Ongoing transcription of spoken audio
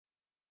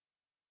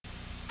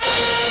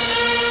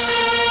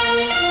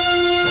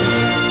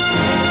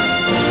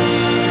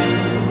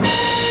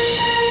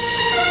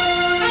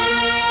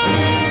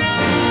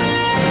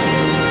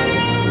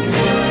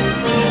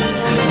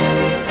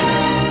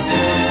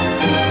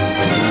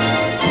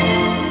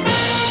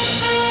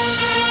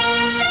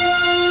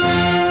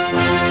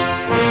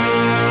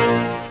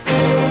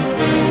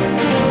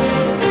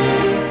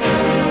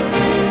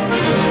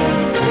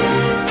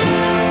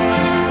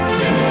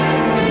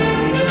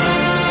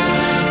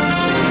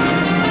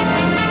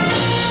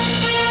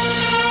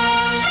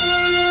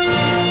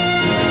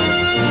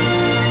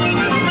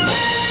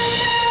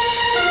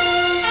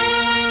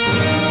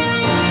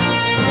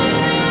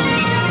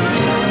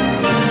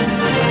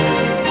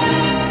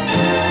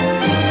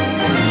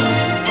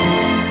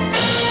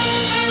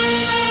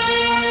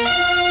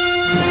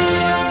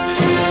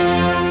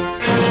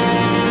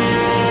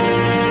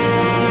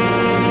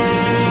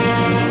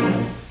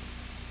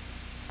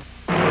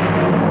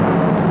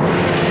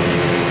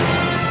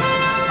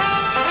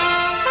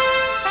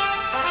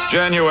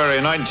January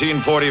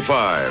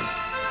 1945,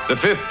 the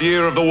 5th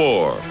year of the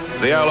war.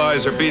 The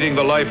Allies are beating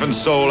the life and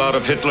soul out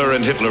of Hitler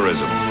and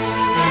Hitlerism.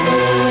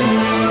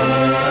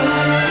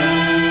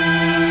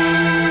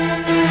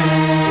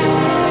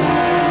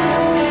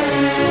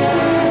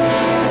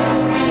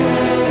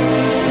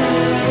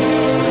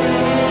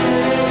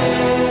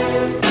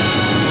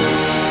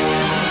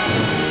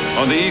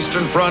 On the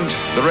Eastern Front,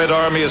 the Red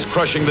Army is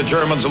crushing the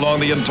Germans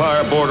along the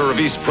entire border of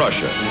East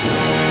Prussia.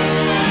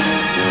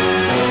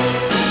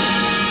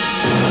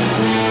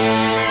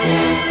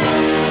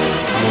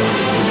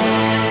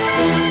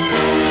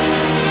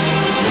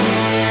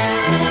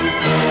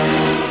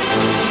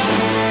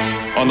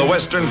 On the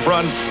Western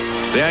Front,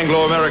 the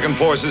Anglo-American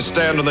forces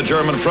stand on the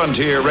German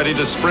frontier, ready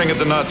to spring at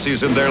the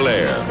Nazis in their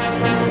lair.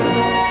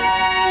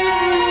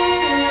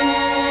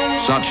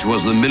 Such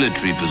was the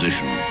military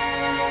position.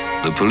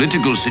 The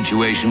political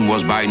situation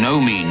was by no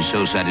means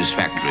so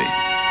satisfactory.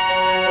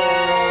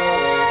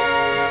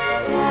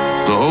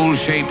 The whole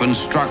shape and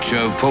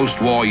structure of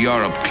post-war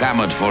Europe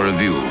clamored for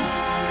review.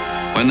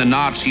 When the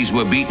Nazis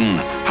were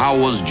beaten, how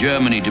was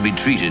Germany to be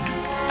treated?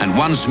 And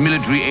once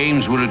military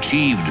aims were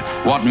achieved,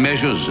 what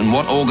measures and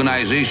what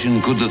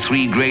organization could the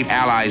three great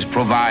allies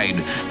provide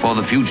for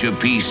the future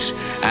peace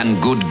and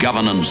good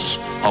governance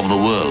of the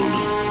world?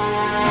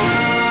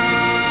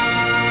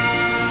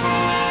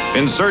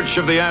 In search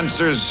of the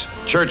answers,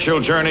 Churchill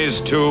journeys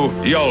to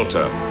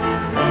Yalta.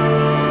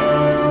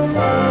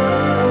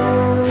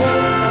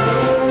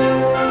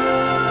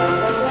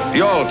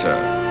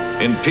 Yalta,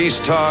 in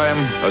peacetime,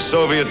 a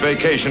Soviet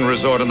vacation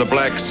resort on the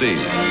Black Sea.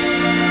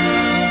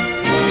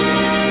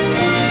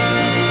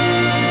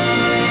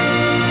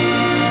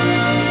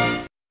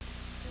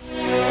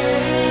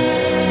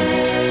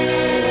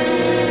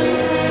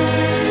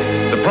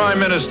 The Prime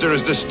Minister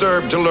is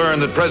disturbed to learn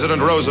that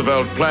President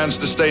Roosevelt plans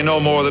to stay no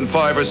more than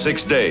 5 or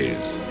 6 days.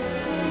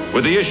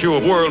 With the issue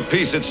of world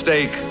peace at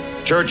stake,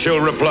 Churchill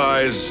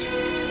replies,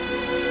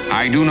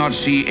 I do not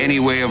see any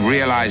way of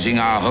realizing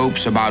our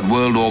hopes about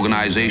world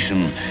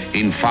organization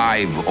in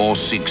 5 or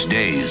 6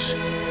 days.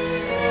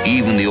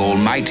 Even the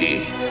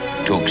Almighty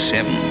took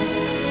 7.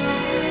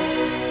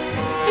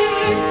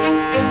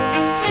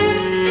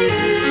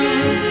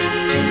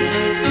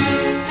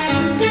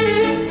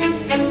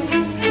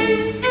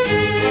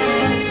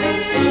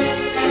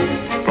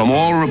 From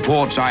all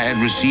reports I had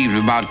received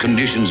about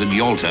conditions at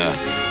Yalta,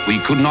 we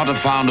could not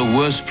have found a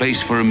worse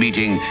place for a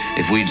meeting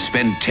if we'd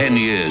spent 10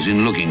 years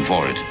in looking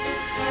for it.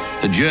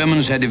 The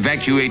Germans had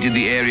evacuated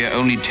the area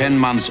only 10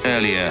 months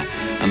earlier,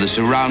 and the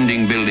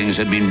surrounding buildings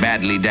had been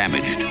badly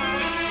damaged.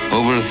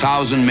 Over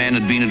 1,000 men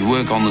had been at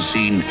work on the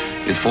scene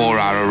before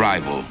our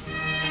arrival.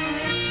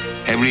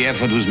 Every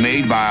effort was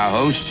made by our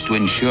hosts to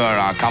ensure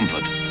our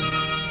comfort.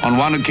 On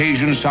one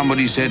occasion,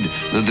 somebody said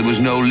that there was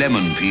no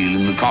lemon peel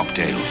in the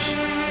cocktails.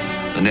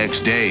 The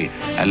next day,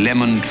 a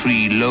lemon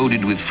tree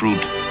loaded with fruit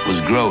was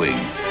growing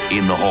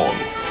in the hall.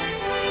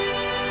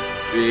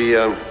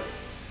 The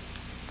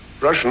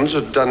Russians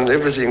had done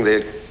everything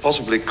they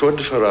possibly could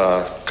for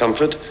our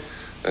comfort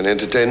and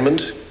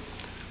entertainment,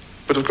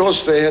 but of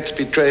course they had to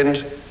be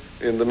trained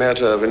in the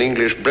matter of an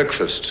English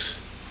breakfast.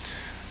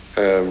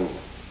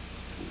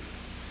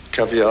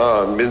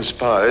 Caviar and mince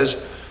pies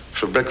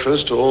for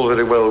breakfast are all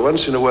very well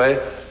once in a way,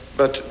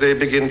 but they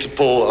begin to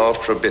pall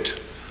after a bit.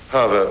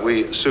 However,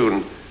 we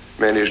soon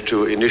managed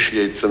to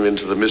initiate them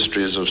into the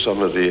mysteries of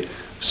some of the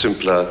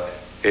simpler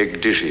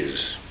egg dishes.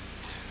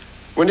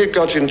 When it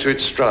got into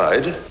its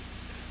stride,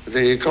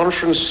 the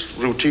conference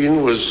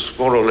routine was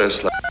more or less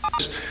like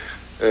this.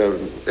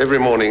 Every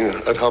morning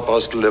at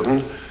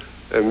 11:30,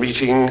 a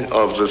meeting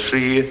of the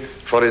 3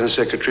 foreign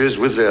secretaries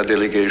with their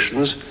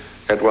delegations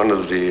at one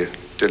of the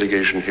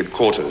delegation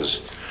headquarters,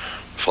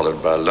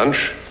 followed by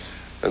lunch,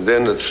 and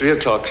then at 3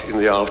 o'clock in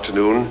the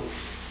afternoon,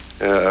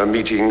 a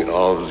meeting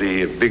of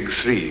the Big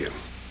Three.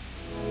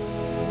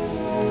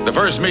 The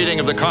first meeting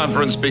of the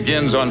conference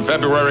begins on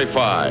February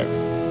 5.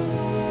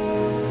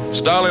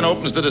 Stalin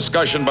opens the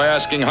discussion by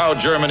asking how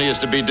Germany is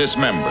to be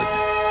dismembered.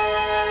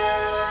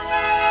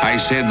 I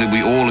said that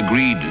we all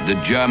agreed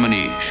that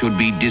Germany should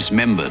be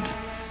dismembered,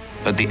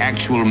 but the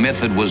actual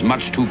method was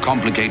much too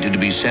complicated to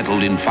be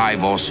settled in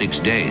 5 or 6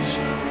 days.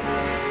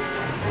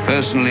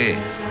 Personally,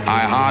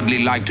 I hardly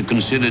like to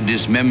consider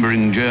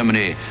dismembering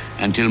Germany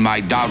until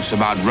my doubts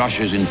about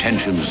Russia's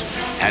intentions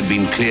had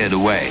been cleared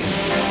away.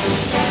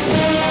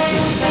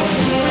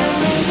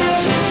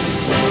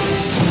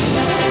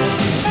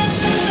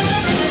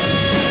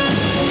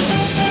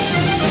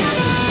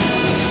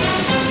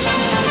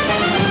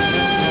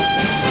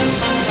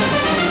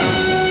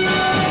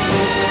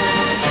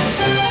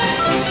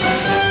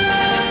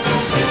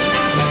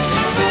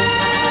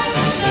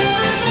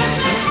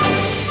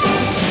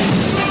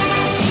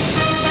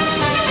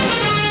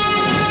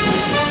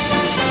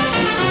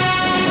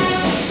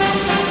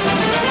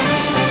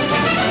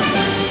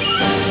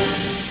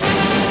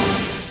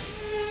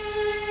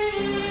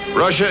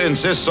 Russia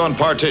insists on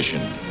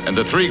partition, and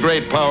the 3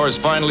 great powers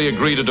finally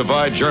agree to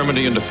divide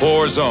Germany into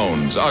 4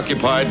 zones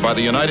occupied by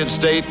the United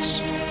States,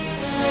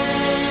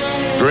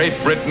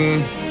 Great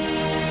Britain,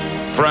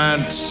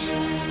 France,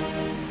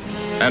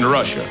 and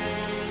Russia.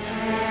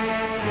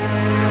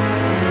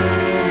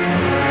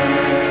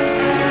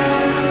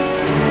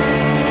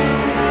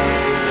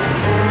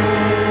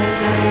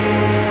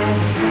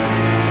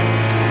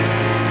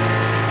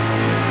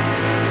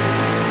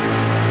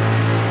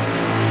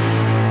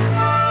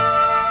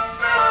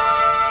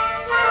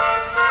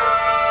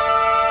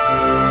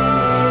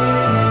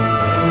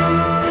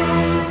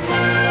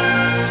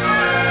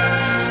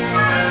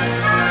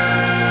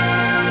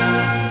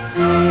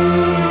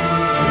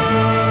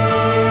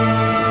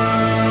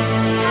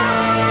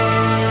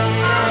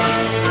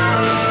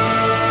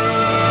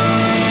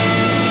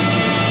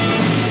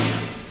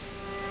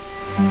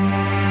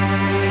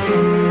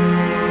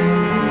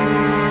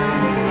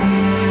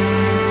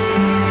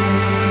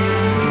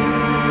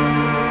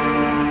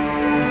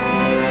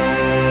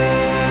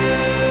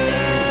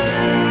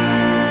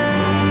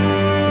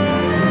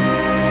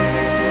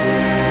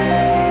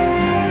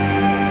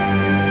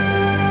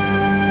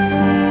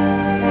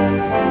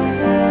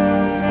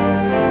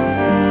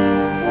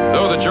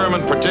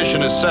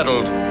 Partition is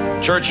settled,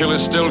 Churchill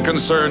is still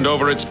concerned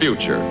over its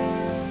future.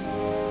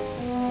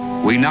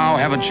 We now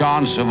have a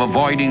chance of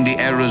avoiding the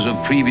errors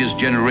of previous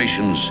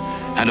generations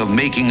and of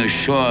making a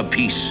sure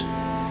peace.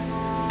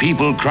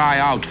 People cry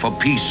out for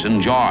peace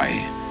and joy.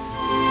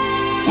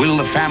 Will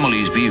the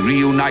families be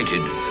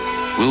reunited?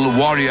 Will the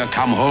warrior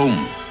come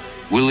home?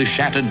 Will the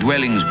shattered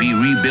dwellings be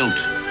rebuilt?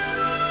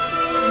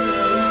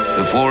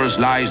 Before us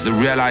lies the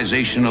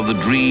realization of the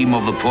dream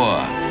of the poor,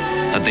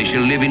 that they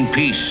shall live in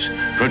peace,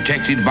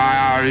 protected by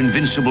our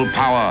invincible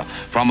power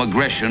from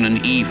aggression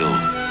and evil.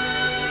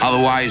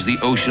 Otherwise, the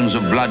oceans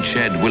of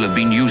bloodshed will have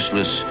been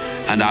useless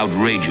and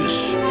outrageous.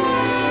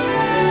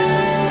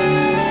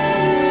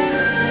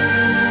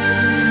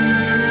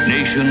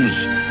 Nations,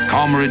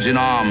 comrades in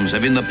arms,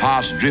 have in the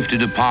past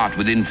drifted apart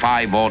within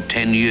 5 or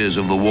 10 years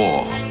of the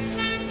war.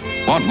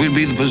 What will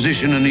be the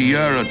position in a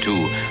year or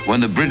two when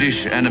the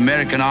British and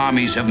American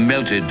armies have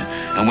melted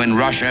and when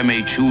Russia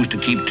may choose to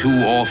keep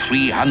 200 or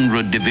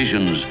 300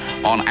 divisions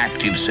on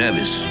active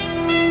service?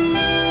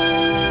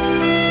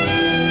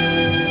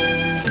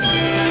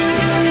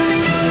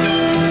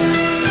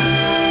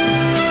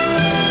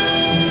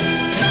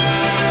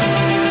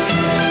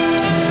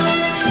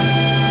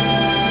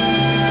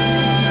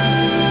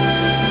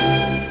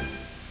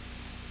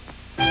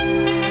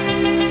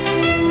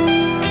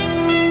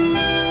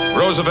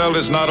 Roosevelt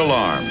is not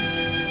alarmed.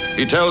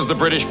 He tells the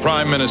British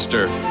Prime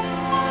Minister,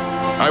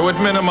 "I would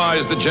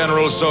minimize the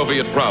general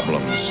Soviet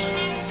problems.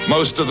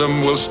 Most of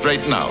them will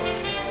straighten out."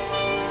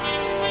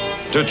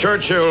 To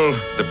Churchill,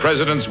 the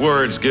president's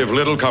words give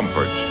little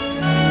comfort.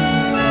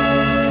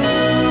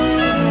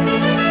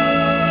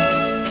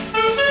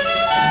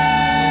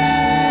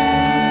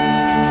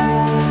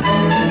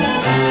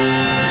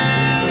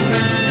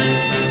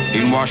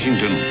 In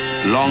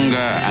Washington, longer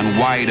and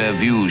wider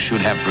views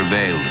should have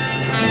prevailed.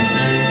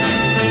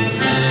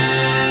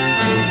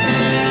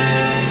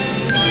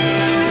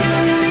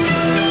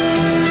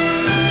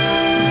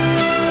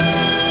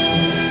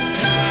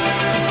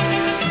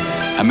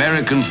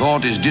 American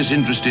thought is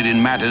disinterested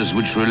in matters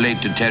which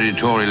relate to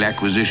territorial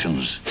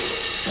acquisitions.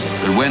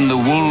 But when the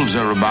wolves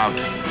are about,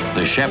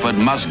 the shepherd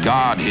must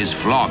guard his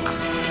flock,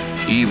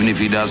 even if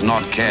he does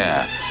not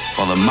care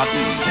for the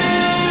mutton.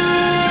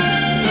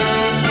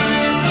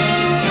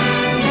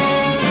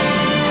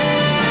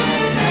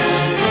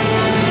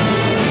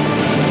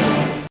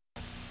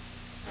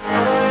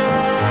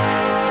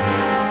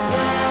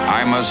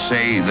 I must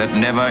say that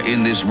never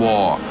in this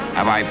war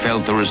have I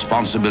felt the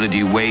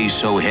responsibility weigh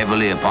so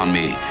heavily upon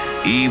me,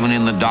 even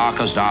in the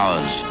darkest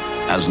hours,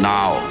 as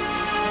now,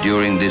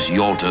 during this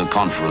Yalta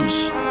conference.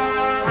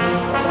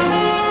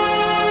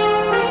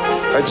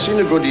 I'd seen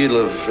a good deal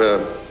of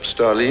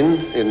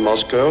Stalin in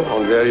Moscow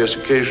on various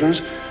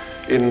occasions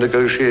in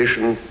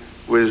negotiation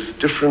with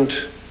different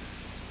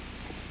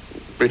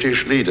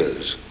British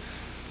leaders.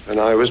 And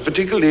I was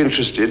particularly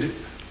interested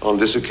on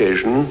this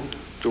occasion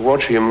to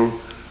watch him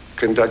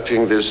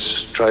conducting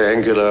this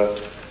triangular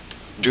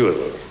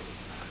duel.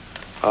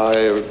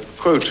 I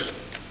quote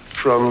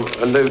from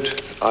a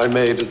note I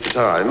made at the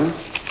time.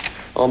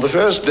 On the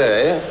first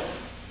day,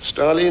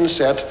 Stalin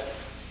sat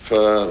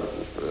for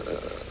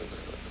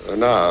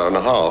an hour and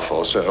a half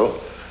or so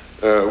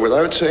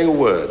without saying a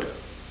word.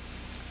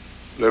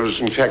 There was,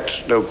 in fact,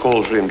 no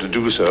call for him to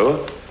do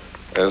so,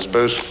 as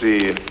both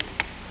the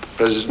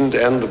President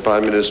and the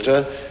Prime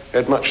Minister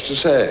had much to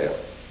say.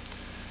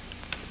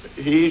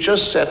 He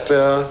just sat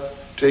there,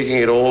 taking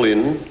it all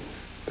in,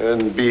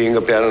 and being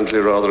apparently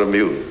rather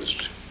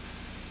amused.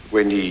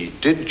 When he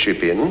did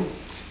chip in,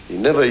 he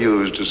never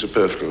used a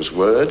superfluous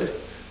word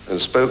and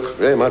spoke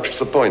very much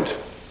to the point.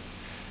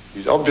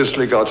 He's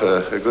obviously got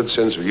a good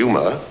sense of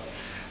humor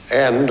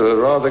and a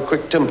rather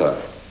quick temper.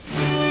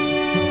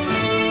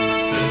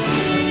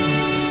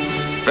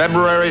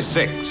 February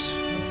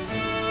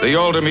 6th. The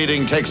Yalta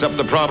meeting takes up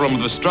the problem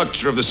of the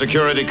structure of the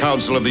Security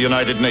Council of the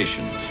United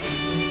Nations.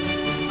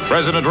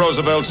 President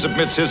Roosevelt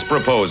submits his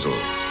proposal.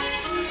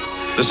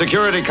 The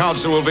Security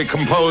Council will be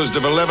composed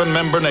of 11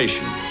 member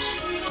nations.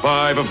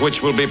 5 of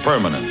which will be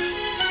permanent.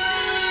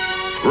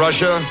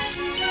 Russia,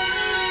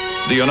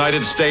 the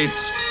United States,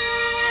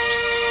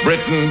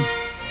 Britain,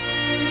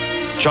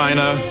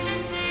 China,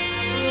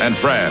 and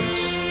France.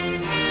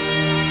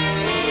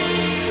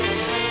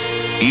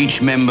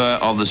 Each member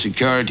of the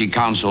Security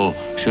Council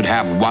should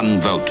have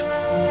one vote.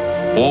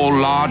 All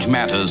large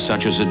matters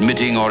such as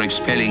admitting or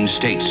expelling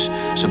states,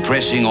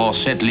 suppressing or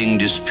settling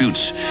disputes,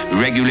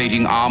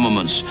 regulating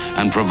armaments,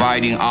 and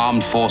providing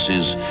armed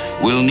forces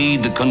will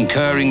need the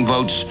concurring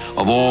votes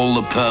of all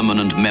the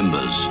permanent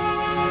members.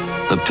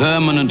 The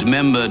permanent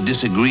member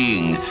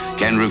disagreeing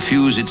can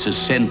refuse its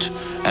assent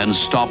and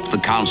stop the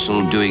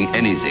Council doing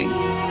anything.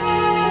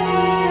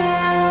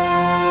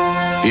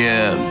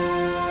 Here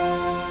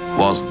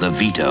was the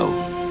veto.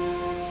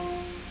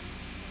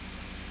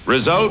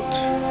 Result?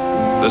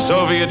 The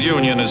Soviet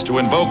Union is to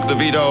invoke the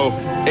veto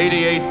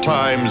 88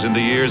 times in the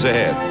years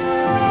ahead.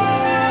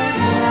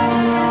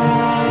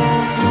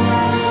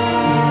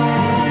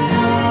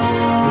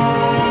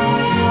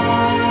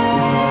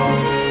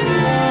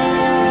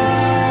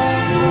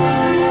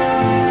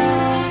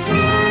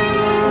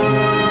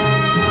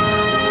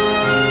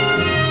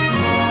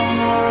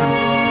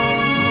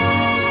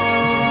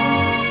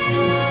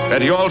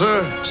 At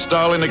Yalta,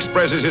 Stalin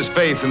expresses his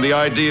faith in the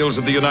ideals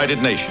of the United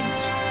Nations.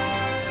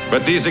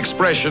 But these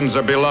expressions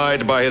are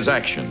belied by his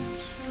actions.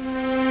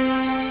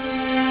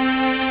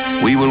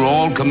 We were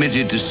all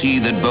committed to see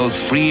that both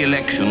free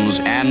elections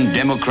and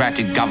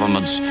democratic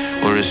governments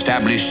were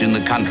established in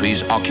the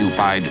countries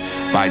occupied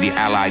by the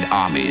Allied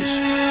armies.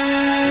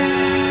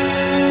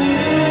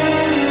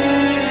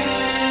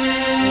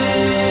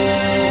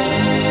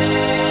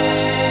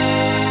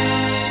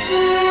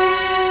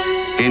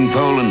 In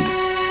Poland,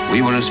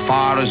 we were as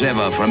far as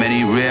ever from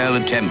any real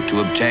attempt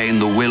to obtain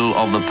the will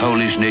of the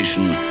Polish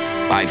nation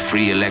by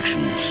free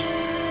elections.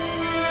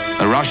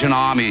 The Russian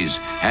armies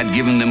had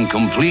given them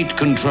complete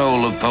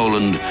control of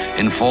Poland,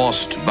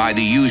 enforced by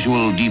the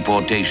usual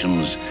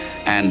deportations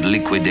and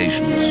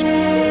liquidations.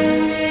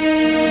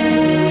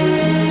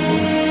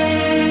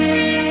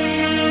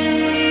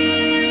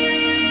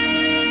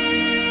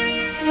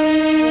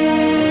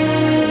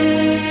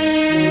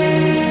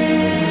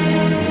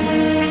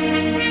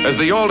 As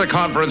the Yalta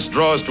Conference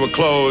draws to a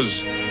close,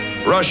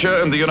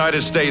 Russia and the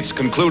United States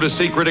conclude a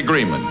secret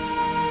agreement.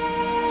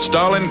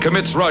 Stalin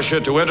commits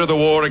Russia to enter the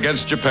war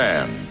against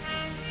Japan.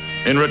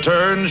 In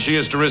return, she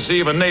is to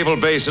receive a naval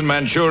base in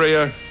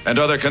Manchuria and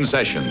other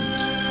concessions.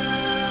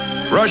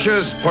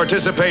 Russia's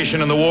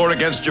participation in the war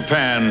against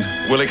Japan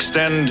will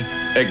extend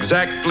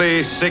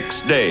exactly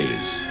 6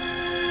 days.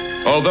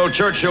 Although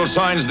Churchill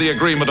signs the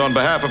agreement on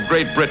behalf of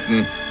Great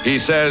Britain, he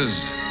says,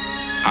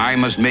 "I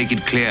must make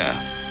it clear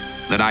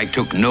that I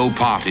took no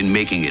part in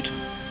making it.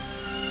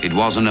 It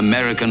was an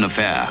American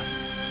affair.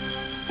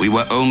 We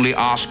were only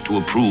asked to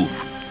approve.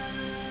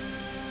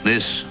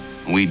 This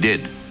we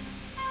did."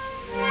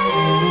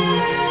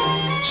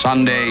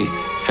 Sunday,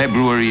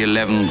 February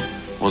 11,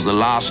 was the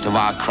last of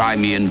our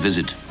Crimean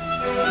visit.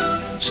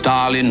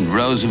 Stalin,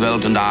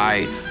 Roosevelt, and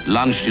I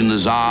lunched in the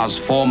Tsar's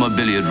former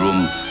billiard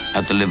room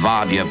at the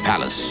Levadia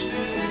Palace.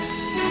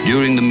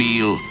 During the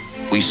meal,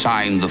 we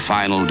signed the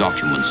final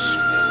documents.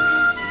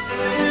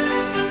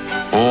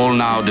 All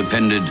now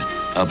depended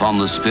upon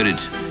the spirit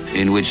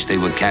in which they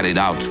were carried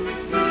out.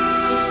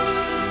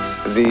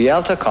 The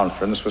Yalta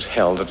Conference was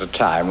held at a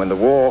time when the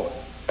war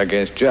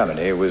against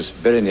Germany was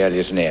very nearly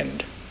at an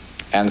end.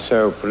 And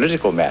so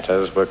political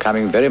matters were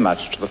coming very much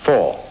to the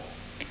fore.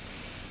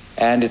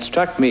 And it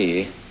struck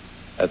me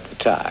at the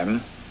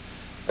time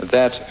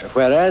that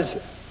whereas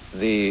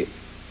the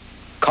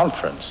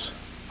conference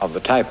of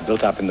the type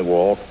built up in the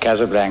war,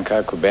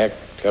 Casablanca, Quebec,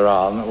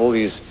 Tehran, all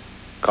these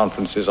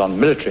conferences on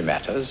military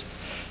matters,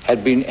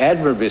 had been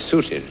admirably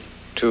suited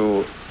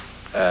to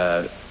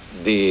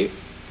the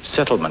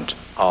settlement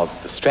of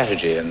the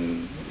strategy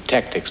and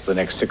tactics for the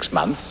next 6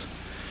 months,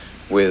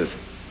 with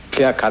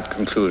clear-cut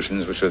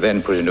conclusions which were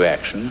then put into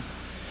action.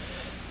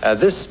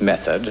 This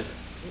method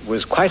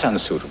was quite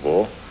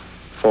unsuitable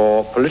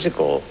for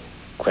political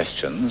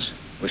questions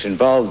which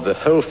involved the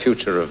whole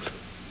future of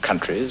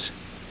countries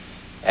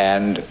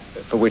and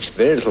for which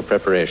very little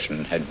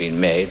preparation had been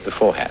made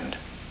beforehand.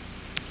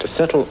 To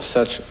settle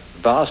such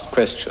vast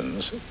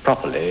questions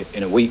properly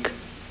in a week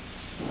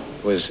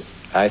was,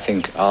 I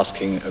think,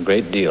 asking a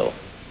great deal.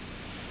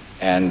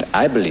 And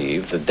I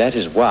believe that that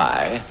is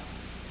why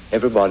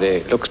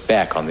everybody looks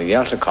back on the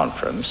Yalta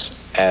Conference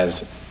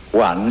as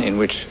one in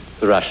which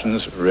the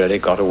Russians really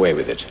got away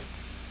with it.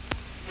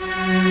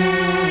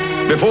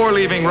 Before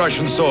leaving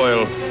Russian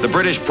soil, the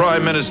British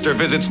Prime Minister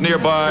visits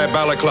nearby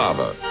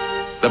Balaclava,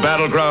 the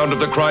battleground of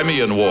the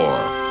Crimean War.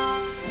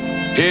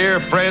 Here,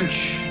 French,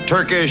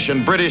 Turkish,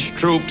 and British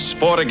troops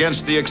fought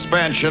against the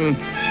expansion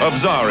of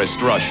Tsarist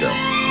Russia.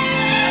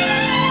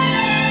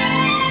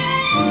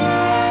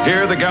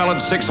 Here, the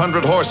gallant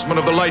 600 horsemen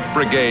of the Light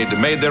Brigade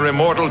made their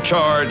immortal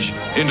charge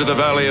into the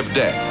Valley of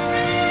Death.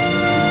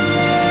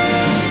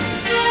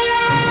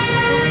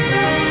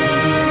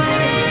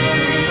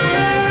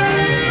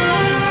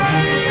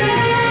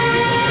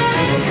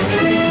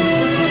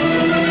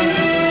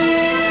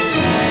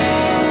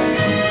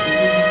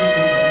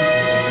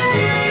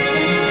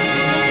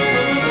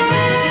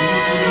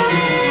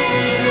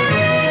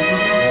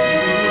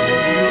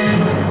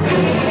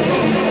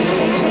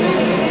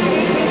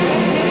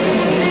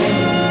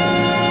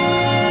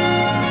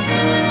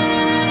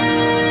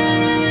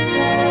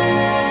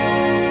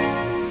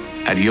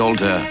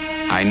 Yalta,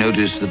 I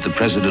noticed that the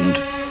president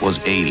was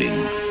ailing.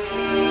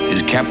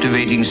 His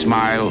captivating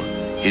smile,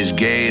 his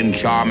gay and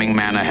charming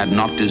manner had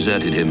not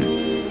deserted him,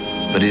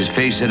 but his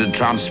face had a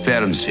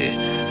transparency,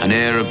 an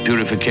air of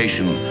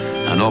purification,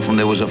 and often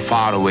there was a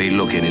faraway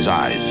look in his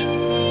eyes.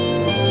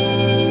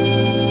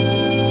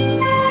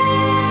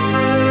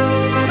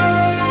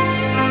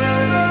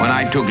 When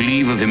I took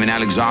leave of him in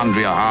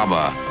Alexandria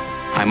Harbor,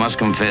 I must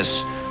confess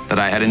that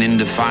I had an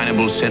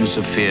indefinable sense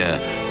of fear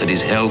that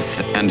his health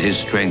and his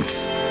strength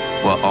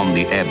were on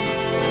the ebb.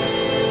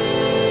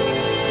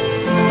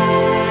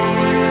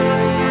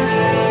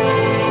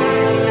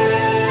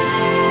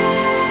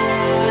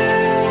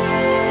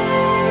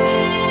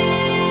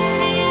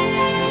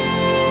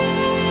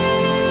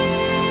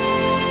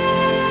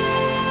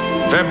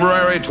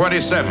 February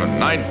 27,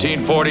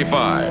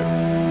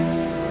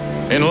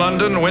 1945. In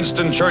London,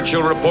 Winston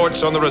Churchill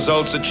reports on the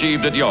results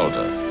achieved at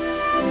Yalta.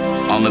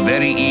 On the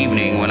very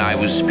evening when I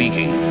was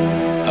speaking,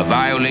 a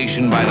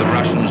violation by the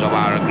Russians of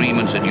our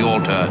agreements at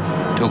Yalta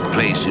took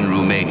place in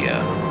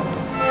Romania.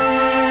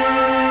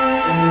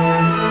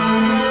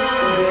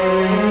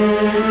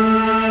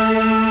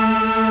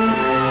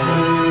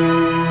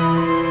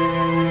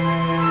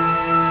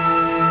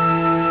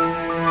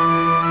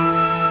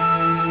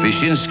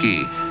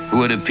 Wyszynski,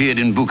 who had appeared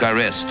in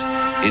Bucharest,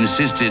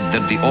 insisted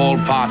that the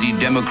all-party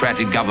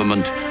democratic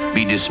government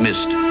be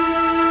dismissed.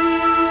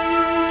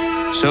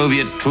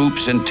 Soviet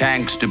troops and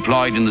tanks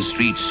deployed in the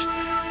streets,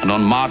 and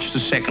on March the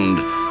 2nd,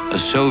 a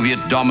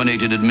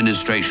Soviet-dominated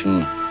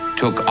administration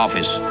took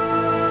office.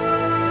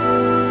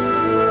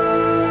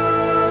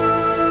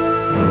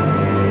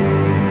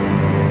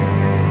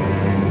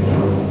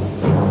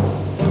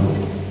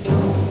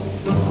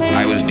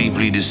 I was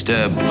deeply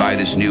disturbed by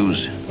this news,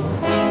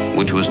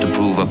 which was to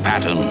prove a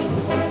pattern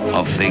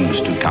of things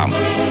to come.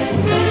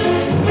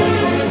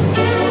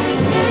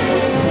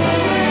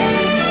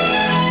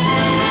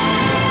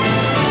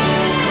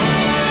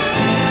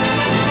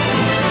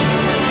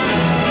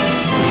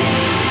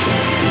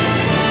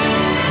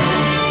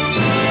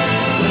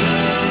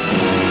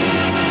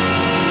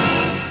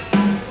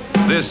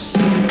 This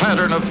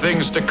pattern of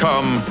things to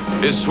come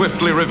is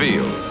swiftly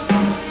revealed.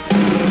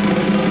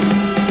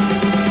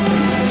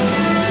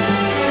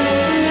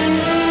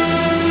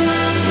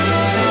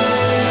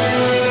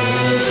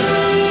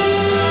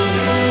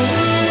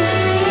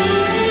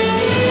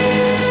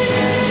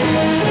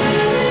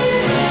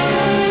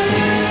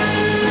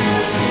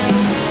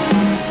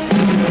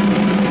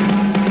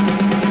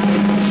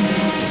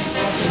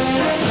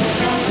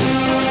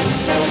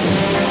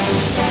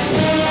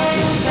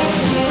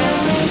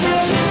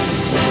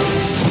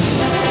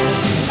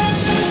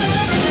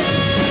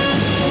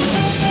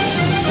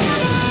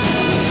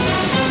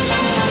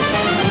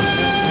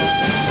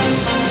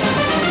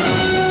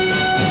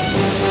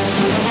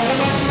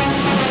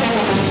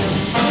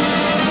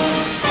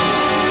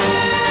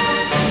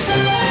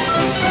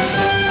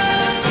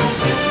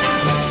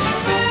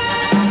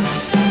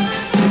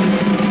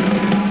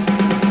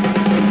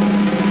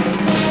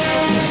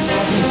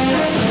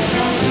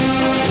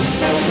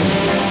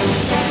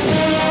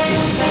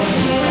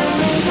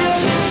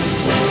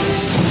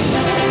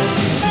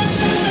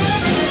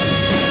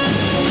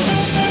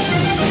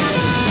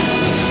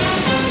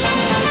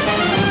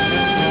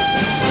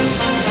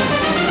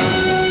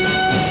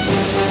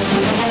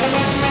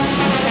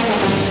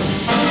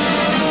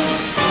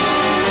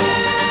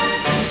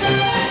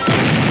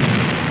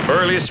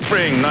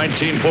 Spring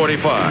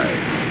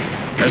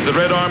 1945. As the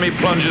Red Army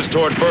plunges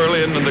toward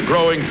Berlin and the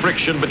growing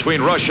friction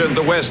between Russia and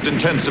the West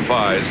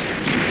intensifies,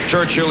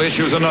 Churchill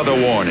issues another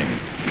warning.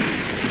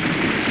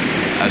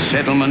 A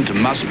settlement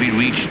must be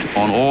reached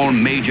on all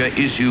major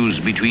issues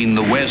between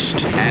the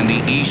West and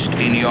the East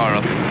in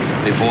Europe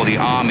before the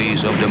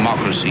armies of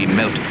democracy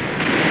melt.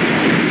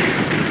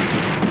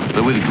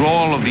 The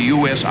withdrawal of the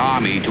U.S.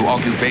 Army to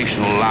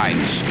occupational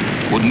lines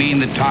would mean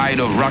the tide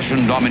of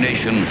Russian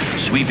domination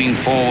sweeping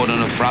forward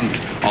on a front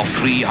of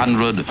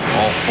 300 or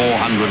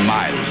 400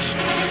 miles.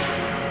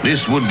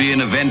 This would be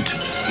an event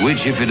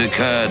which, if it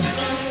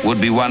occurred, would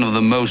be one of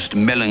the most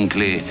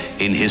melancholy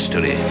in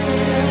history.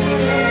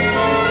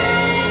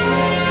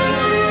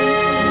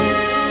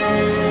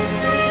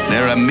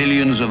 There are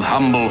millions of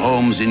humble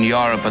homes in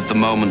Europe at the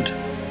moment,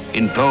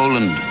 in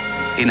Poland,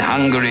 in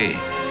Hungary,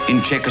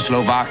 in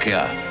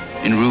Czechoslovakia,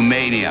 in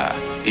Romania,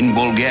 in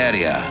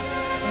Bulgaria,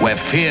 where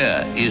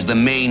fear is the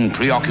main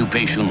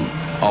preoccupation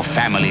of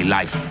family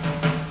life.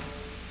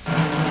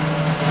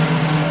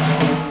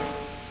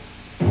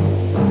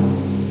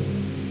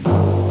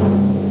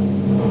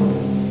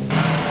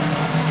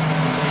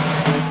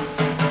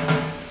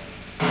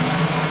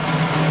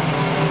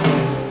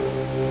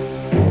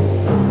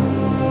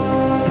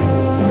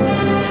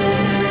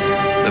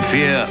 The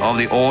fear of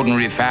the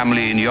ordinary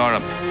family in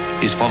Europe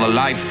is for the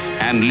life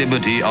and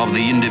liberty of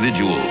the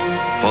individual,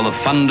 for the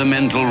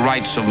fundamental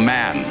rights of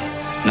man,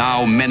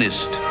 now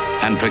menaced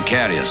and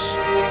precarious.